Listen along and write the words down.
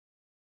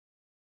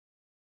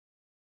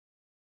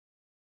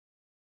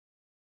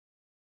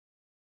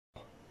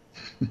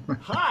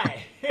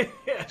Hi,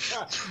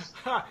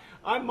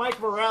 I'm Mike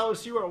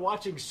Morales. You are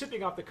watching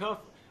Sipping Off the Cuff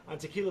on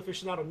Tequila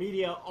Aficionado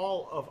Media,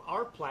 all of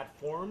our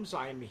platforms.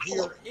 I'm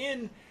here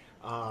in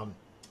um,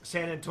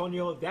 San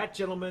Antonio. That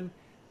gentleman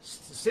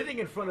sitting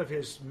in front of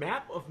his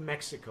map of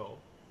Mexico,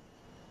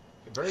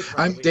 very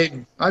I'm proudly.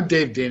 Dave. I'm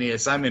Dave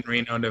Dinius. I'm in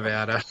Reno,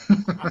 Nevada.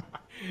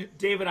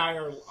 Dave and I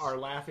are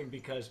laughing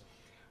because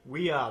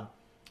we uh,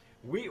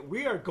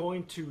 we are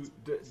going to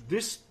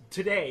this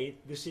today,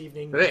 this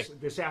evening, Hey,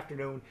 this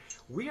afternoon.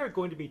 We are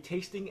going to be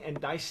tasting and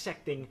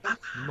dissecting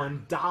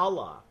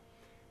Mandala.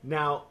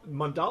 Now,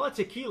 Mandala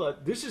tequila.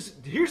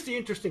 Here's the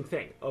interesting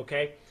thing.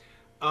 Okay,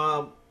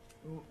 um,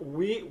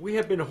 we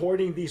have been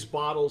hoarding these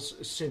bottles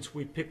since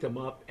we picked them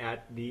up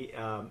at the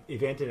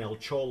event in El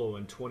Cholo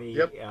in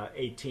yep.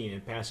 2018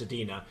 in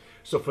Pasadena.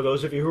 So for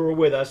those of you who were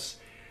with us,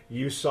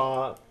 you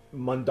saw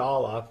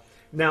Mandala.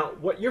 Now,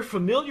 what you're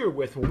familiar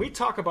with when we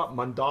talk about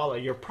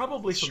Mandala, you're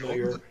probably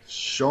familiar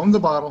Show 'em the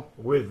bottle.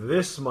 with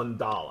this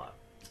Mandala.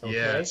 Okay.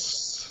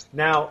 Yes.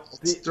 Now,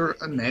 Ulster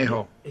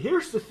Anejo.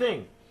 here's the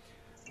thing.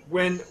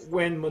 When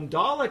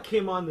Mandala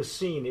came on the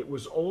scene, it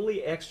was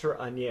only extra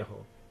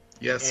añejo,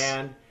 Yes.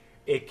 and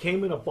it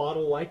came in a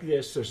bottle like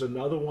this. There's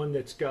another one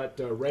that's got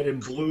red and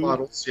blue.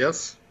 Bottles.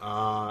 Yes.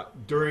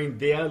 During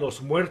Dia de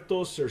los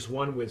Muertos, there's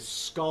one with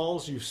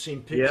skulls. You've seen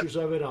Yep. pictures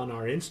of it on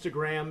our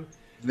Instagram,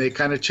 They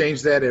kind of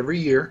change that every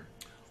year.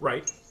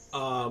 right?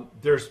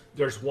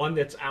 There's one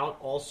that's out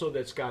also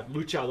that's got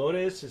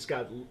luchadores. It's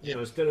got Yep.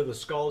 instead of the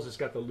skulls, it's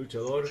got the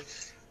luchador.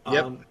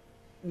 Yep. Um,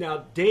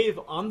 Now, Dave,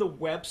 on the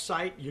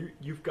website,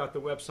 you've got the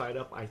website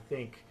up, I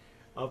think,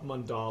 of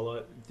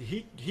Mandala.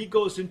 He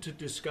goes into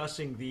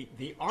discussing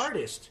the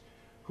artist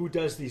who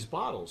does these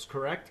bottles,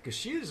 correct? Because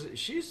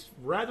she's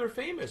rather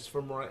famous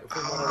from what I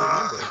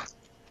remember.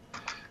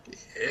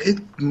 It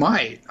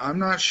might. I'm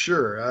not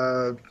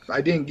sure.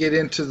 I didn't get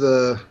into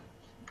the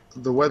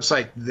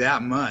website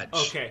that much.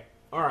 Okay,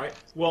 all right.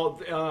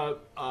 Well,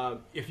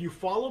 if you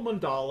follow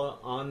Mandala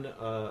on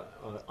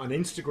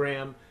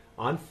Instagram,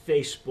 on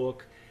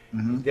Facebook,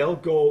 Hmm. they'll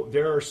go.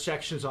 There are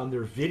sections on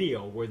their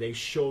video where they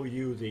show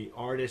you the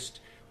artist,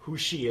 who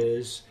she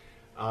is.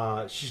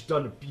 She's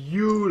done a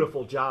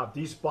beautiful job.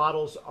 These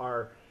bottles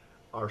are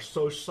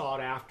so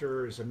sought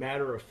after. As a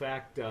matter of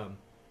fact,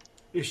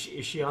 is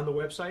she on the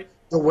website?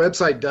 The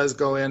website does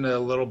go into a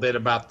little bit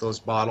about those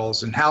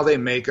bottles and how they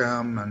make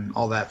them and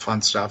all that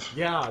fun stuff.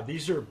 Yeah,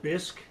 these are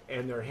bisque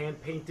and they're hand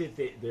painted.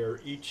 They're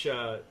each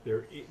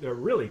they're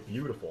really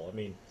beautiful. I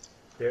mean,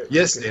 you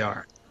Yes, can. they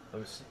are.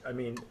 I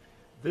mean,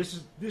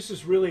 this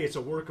is really it's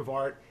a work of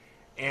art.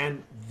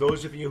 And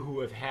those of you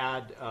who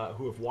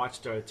have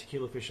watched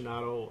Tequila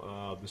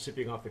Aficionado, the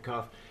sipping off the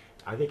cuff,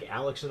 I think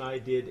Alex and I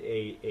did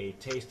a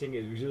tasting.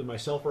 It was either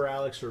myself or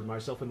Alex or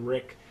myself and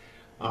Rick.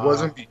 It Uh,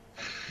 wasn't me.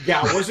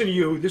 yeah, it wasn't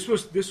you. This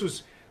was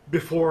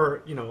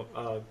before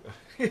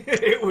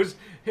it was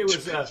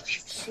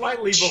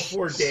slightly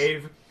before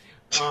Dave.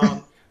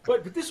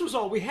 But this was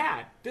all we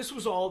had. This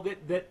was all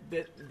that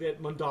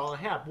Mandala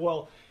had.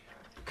 Well,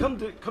 come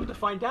to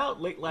find out,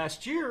 late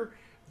last year,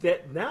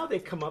 that now they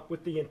come up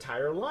with the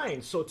entire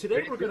line. So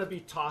today we're going to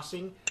be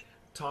talking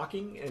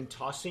and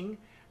tossing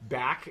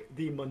back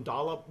the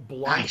Mandala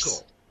Blanco,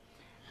 Nice.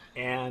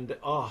 and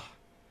wow,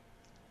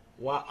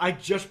 I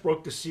just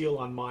broke the seal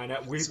on mine.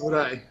 That's what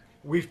I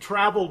We've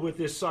traveled with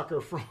this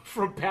sucker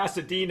from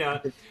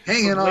Pasadena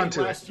hanging from on late to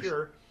it. last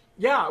year.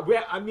 Yeah,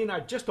 I mean, I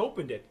just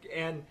opened it,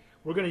 and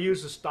we're going to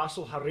use the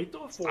Stasel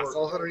Jarrito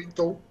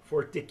Pajarito.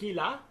 for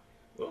tequila.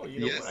 Oh, you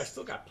know what? I Yes.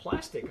 still got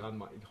plastic on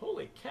my.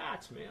 Holy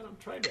cats, man! I'm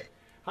trying to.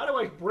 How do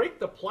I break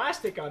the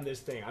plastic on this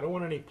thing? I don't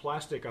want any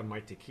plastic on my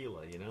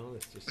tequila. You know,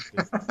 it's just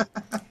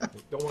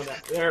don't want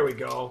that. There we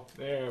go.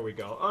 There we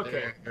go.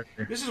 Okay,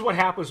 this is what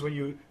happens when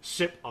you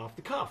sip off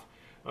the cuff.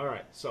 All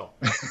right, so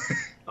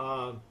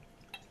um,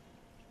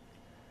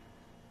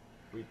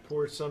 we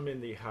poured some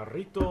in the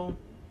jarrito.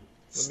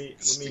 Let me.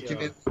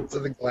 Sticking it to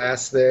the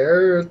glass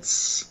there.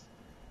 It's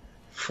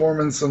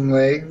forming some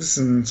legs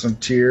and some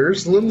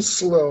tears. A little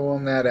slow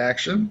on that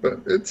action, but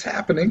it's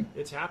happening.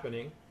 It's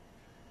happening.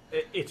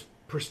 It's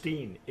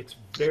pristine. It's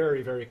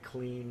very, very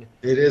clean.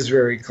 It is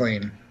very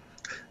clean,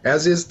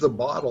 as is the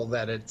bottle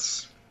that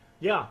it's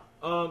Yeah.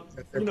 that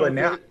they're You know, putting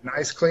out.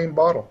 Nice clean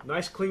bottle.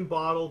 nice clean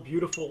bottle,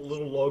 beautiful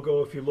little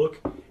logo. If you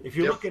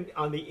Yep. look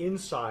on the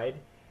inside,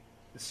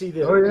 see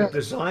Oh the yeah.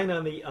 design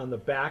on the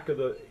back of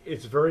the.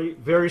 It's very,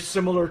 very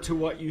similar to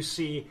what you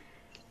see.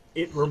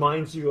 It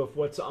reminds you of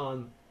what's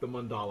on the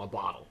Mandala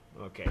bottle.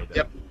 Okay.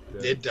 Yep.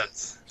 The, It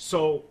does.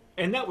 so,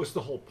 and that was the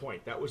whole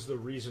point. That was the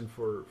reason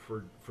for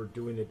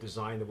doing the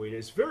design the way it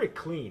is. Very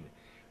clean.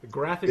 The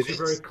graphics It are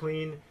very is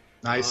clean.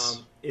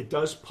 nice. It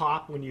does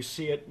pop when you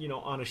see it,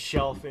 on a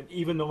shelf, and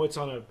even though it's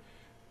on a,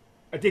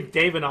 I think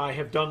Dave and I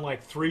have done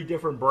like three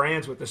different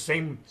brands with the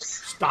same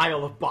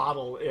style of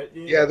bottle,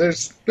 Yeah,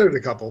 there's a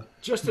couple.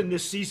 just in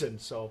this season.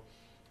 So,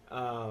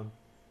 um,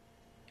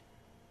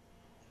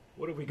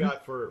 what have we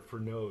got for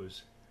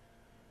nose?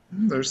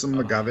 There's some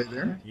agave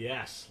there.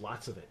 Yes,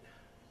 lots of it.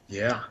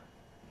 Yeah.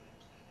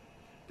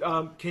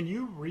 Can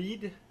you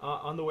read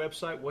on the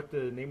website what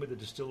the name of the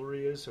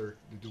distillery is, or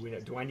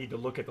do I need to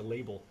look at the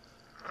label?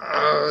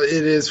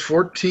 It is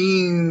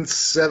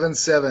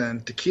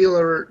 1477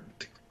 tequila.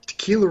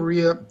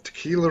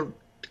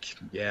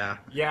 Yeah,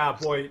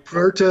 boy,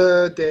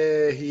 Puerta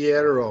de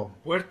Hierro.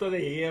 Puerto de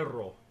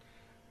Hierro.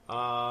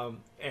 Oh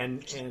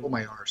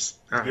my arse.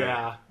 All right.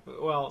 Yeah,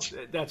 well,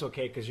 that's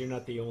okay because you're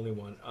not the only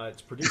one.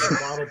 It's produced and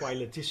bottled by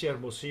Leticia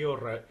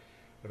Hermosillo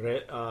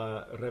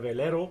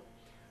Revelero,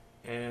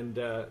 and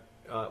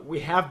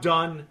we have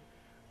done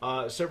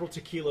several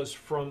tequilas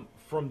from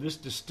this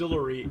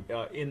distillery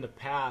in the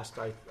past.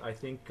 I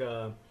think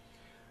Rick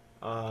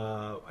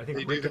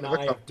and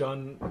I have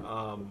done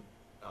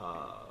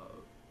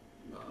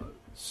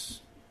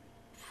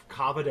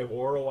Cava de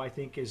Oro. I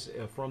think is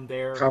from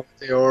there. Cava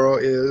de Oro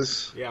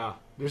is. Yeah,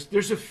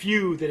 there's a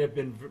few that have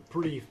been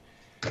pretty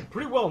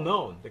well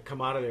known that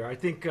come out of there. I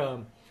think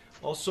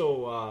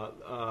also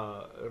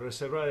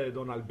Reserva de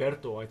Don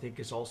Alberto I think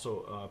is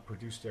also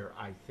produced there.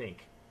 I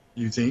think.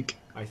 You think?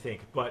 I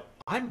think, but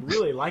I'm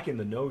really liking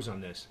the nose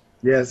on this.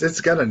 Yes, it's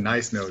got a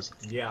nice nose.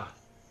 Yeah.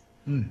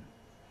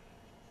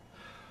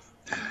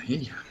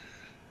 Yeah.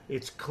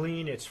 It's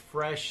clean. It's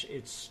fresh.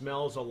 It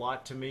smells a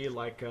lot to me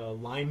like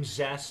lime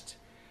zest,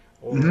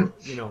 or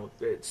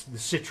it's the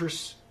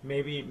citrus,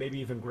 maybe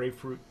even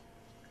grapefruit.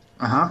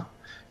 Uh-huh.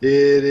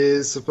 It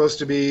is supposed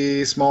to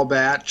be small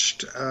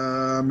batched,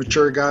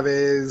 mature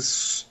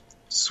agaves,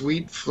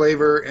 sweet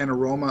flavor and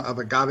aroma of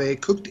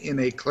agave cooked in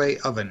a clay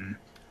oven.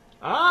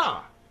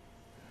 Ah,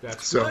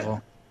 that's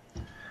good.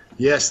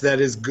 Yes,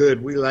 that is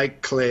good. We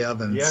like clay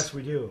ovens. Yes,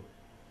 we do.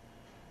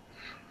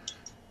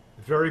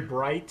 Very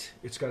bright.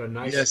 It's got a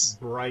nice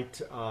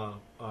bright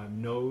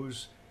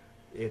nose.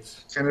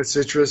 It's kind of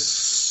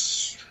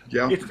citrus.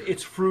 Yeah.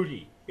 It's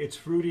fruity. It's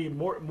fruity,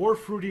 more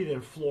fruity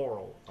than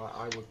floral.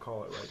 I would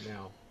call it right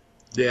now.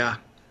 Yeah.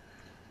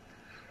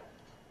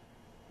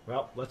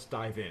 Well, let's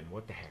dive in.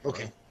 What the heck?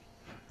 Okay.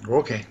 Right?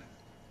 Okay.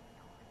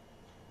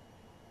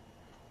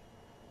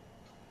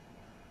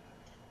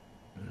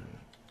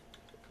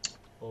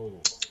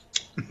 Oh.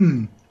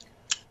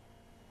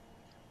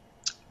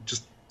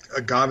 Just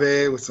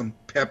agave with some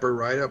pepper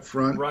right up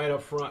front. Right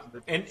up front.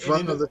 And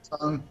front of the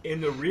tongue.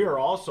 In the rear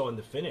also in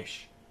the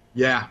finish.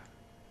 Yeah.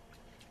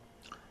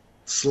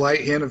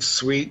 Slight hint of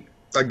sweet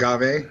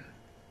agave.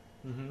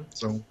 Mm-hmm.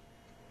 So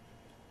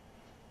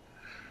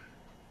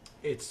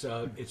it's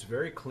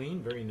very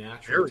clean, very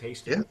natural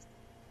tasting. Yeah.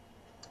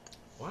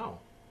 Wow.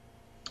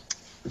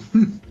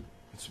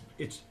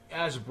 It's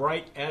as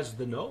bright as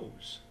the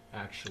nose,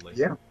 actually.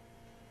 Yeah.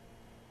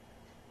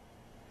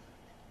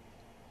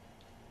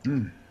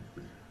 Mm.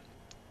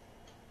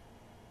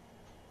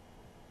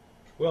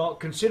 Well,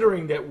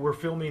 considering that we're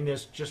filming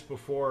this just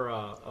before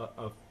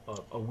a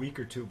week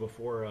or two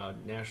before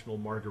National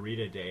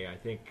Margarita Day, I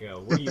think.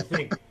 What do you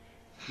think?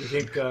 You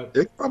think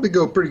it'd probably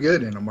go pretty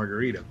good in a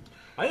margarita?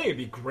 I think it'd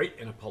be great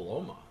in a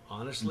Paloma.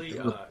 Honestly,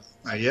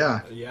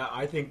 yeah. Yeah,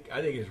 I think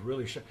it's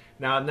really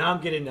now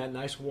I'm getting that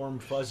nice warm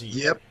fuzzy.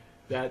 Yep.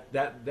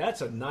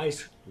 That's a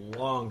nice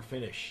long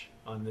finish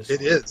on this.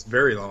 It is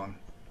very long,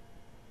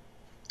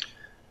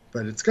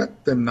 but it's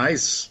got the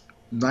nice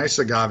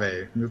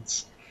agave.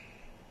 It's.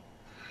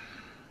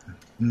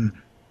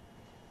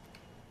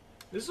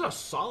 This is a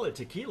solid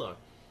tequila.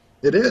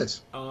 It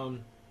is.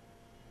 On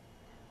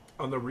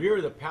the rear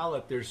of the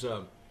palate, there's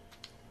a.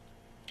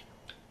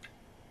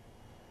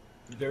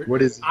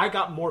 What is? I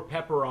got more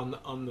pepper on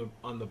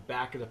the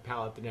back of the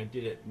palate than I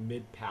did at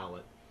mid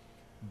palate,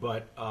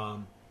 but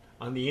on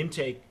the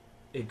intake,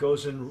 it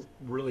goes in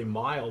really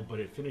mild, but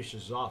it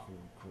finishes off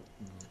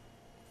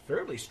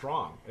fairly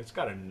strong. It's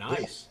got a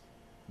nice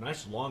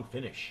long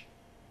finish.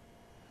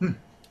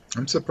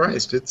 I'm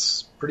surprised.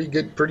 It's pretty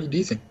good, pretty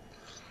decent.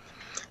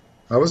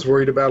 I was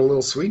worried about a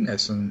little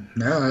sweetness, and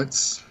now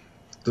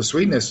the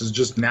sweetness is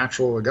just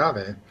natural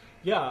agave.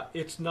 Yeah,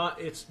 it's not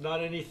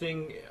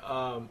anything.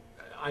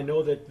 I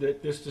know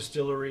that this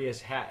distillery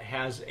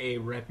has a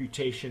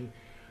reputation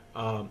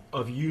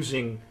of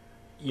using,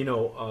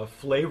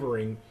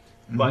 flavoring,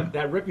 but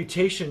that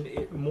reputation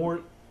it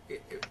more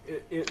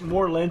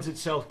lends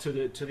itself to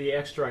the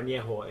extra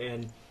añejo.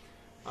 And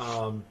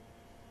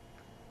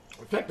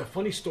in fact, a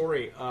funny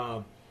story.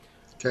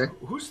 Okay.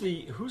 Who's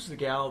the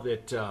gal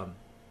that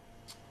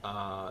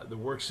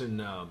works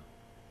in?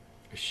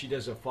 She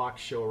does a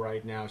Fox show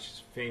right now.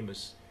 She's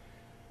famous.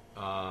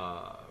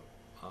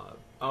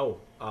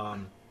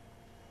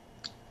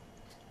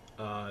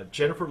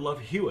 Jennifer Love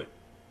Hewitt.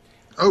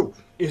 Oh,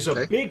 is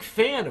a big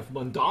fan of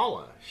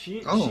Mandala. She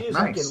is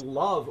like in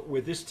love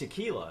with this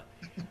tequila,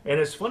 and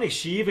it's funny.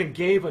 She even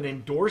gave an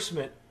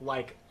endorsement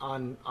like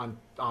on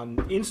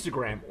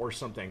Instagram or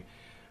something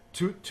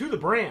to the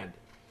brand.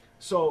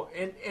 So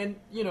and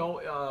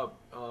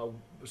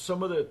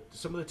some of the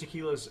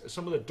tequilas,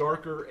 some of the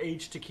darker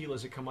aged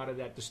tequilas that come out of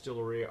that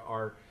distillery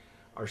are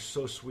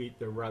so sweet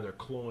they're rather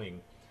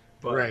cloying.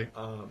 But, right.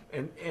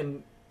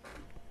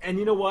 And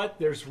you know what?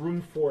 There's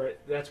room for it.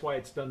 That's why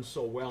it's done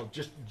so well.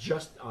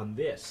 Just on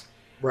this.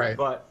 Right.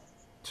 But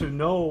to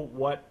know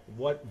what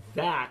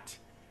that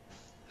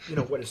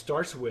what it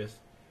starts with.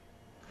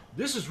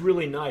 This is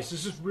really nice.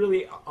 This is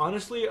really,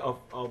 honestly,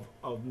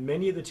 of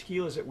many of the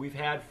tequilas that we've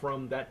had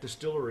from that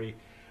distillery,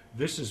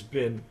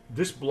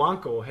 this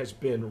Blanco has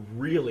been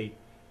really,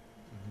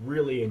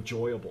 really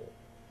enjoyable.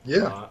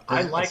 Yeah,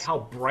 I like how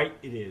bright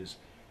it is.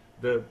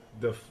 The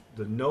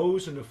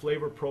nose and the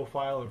flavor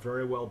profile are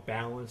very well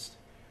balanced.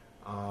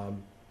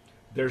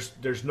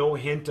 There's no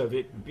hint of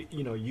it,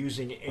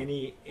 using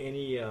any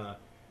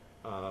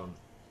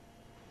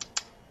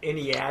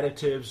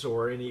additives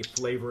or any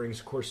flavorings.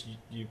 Of course,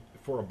 you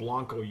for a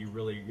Blanco,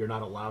 you're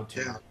not allowed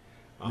to, yeah,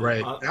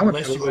 right.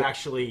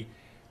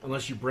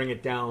 Unless you bring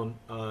it down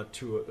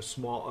to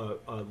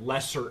a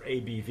lesser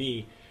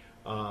ABV.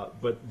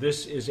 But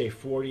this is a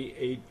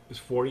 40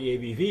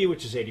 ABV,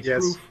 which is 80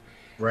 yes, proof.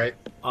 right.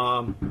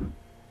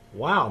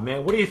 Wow,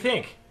 man, what do you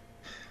think?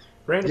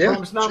 Brandon Yeah,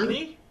 Promise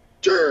nominee?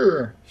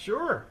 Sure.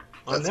 Sure.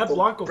 On That's that cool.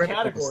 Blanco Brandon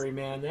category,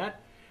 man,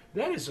 that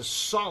is a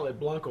solid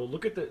Blanco.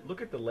 Look at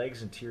the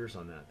legs and tears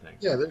on that thing.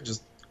 Yeah, they're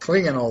just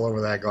clinging all over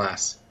that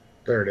glass.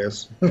 There it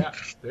is. Yeah,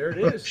 there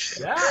it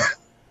is.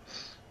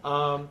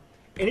 Yeah.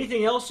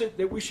 Anything else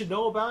that we should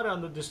know about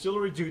on the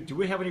distillery? Do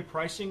we have any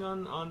pricing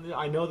on the?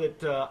 I know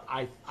that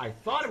I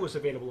thought it was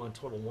available on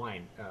Total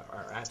Wine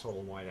or at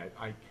Total Wine.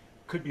 I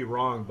could be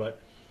wrong, but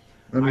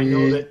I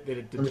know that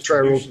the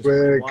distribution is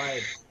pretty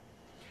wide.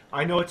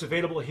 I know it's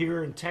available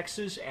here in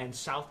Texas and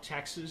South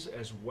Texas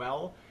as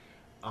well.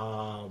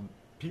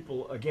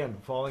 People, again,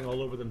 falling all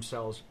over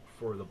themselves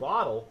for the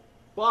bottle,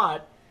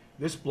 but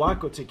this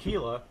Blanco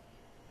tequila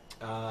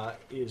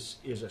is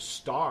a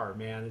star,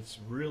 man. It's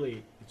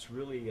really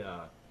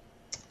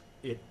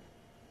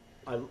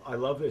I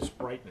love its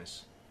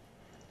brightness.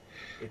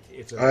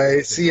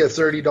 I see a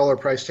 $30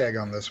 price tag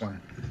on this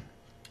one.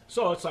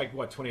 So it's like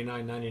what,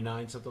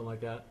 $29.99, something like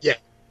that. Yeah,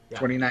 Yeah.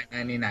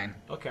 $29.99.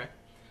 Okay.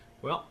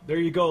 Well, there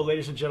you go,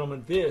 ladies and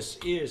gentlemen. This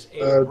is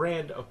a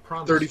brand of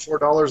promise.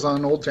 $34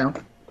 on Old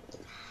Town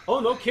Oh,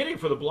 no kidding,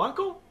 for the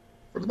Blanco?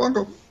 for the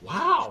Blanco.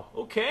 Wow.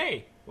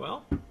 Okay.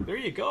 Well, there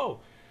you go.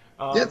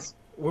 Yes.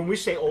 When we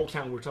say Old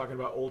Town, we're talking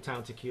about Old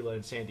Town Tequila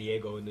in San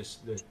Diego, and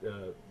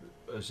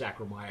Zach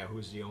Romaya, who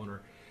is the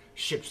owner,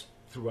 ships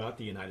throughout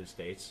the United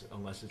States,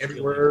 unless it's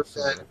Everywhere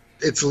illegal.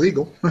 it's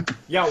legal.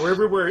 Yeah, we're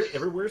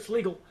everywhere it's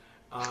legal.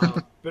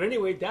 But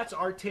anyway, that's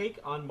our take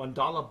on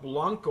Mandala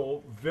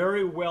Blanco.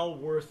 Very well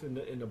worth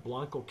in the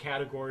Blanco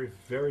category.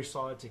 Very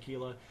solid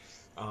tequila.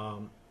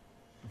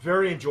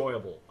 Very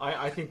enjoyable.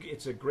 I think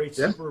it's a great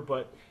sipper,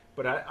 but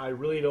I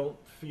really don't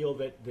feel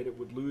that it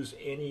would lose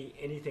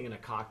anything in a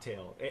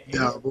cocktail.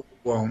 No, it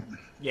won't.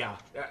 Yeah,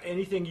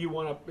 anything you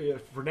want to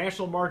for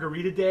National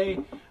Margarita Day,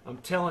 I'm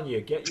telling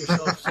you, get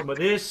yourself some of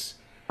this,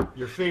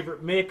 your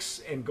favorite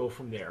mix, and go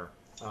from there.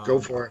 Go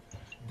for it.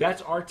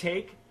 That's our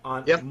take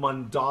on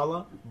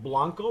Mandala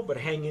Blanco, but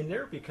hang in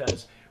there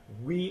because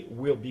we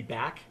will be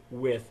back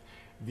with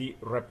the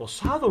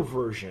Reposado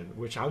version,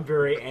 which I'm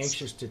very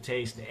anxious to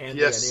taste, and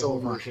the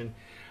Añejo version.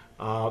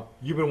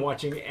 You've been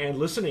watching and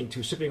listening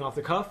to Sipping Off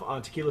the Cuff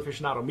on Tequila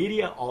Aficionado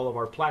Media, all of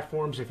our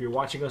platforms. If you're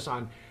watching us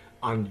on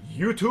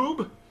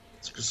YouTube,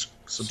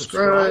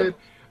 subscribe.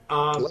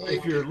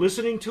 If you're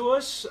listening to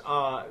us,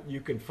 you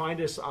can find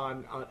us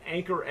on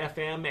Anchor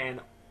FM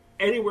and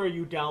anywhere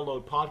you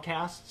download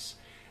podcasts,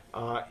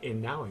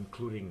 and now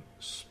including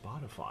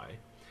Spotify.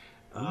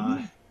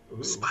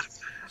 Spotify.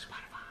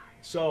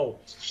 So,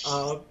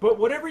 but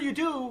whatever you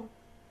do,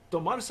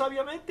 tomar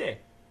sabiamente.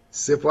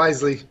 Sip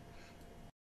wisely.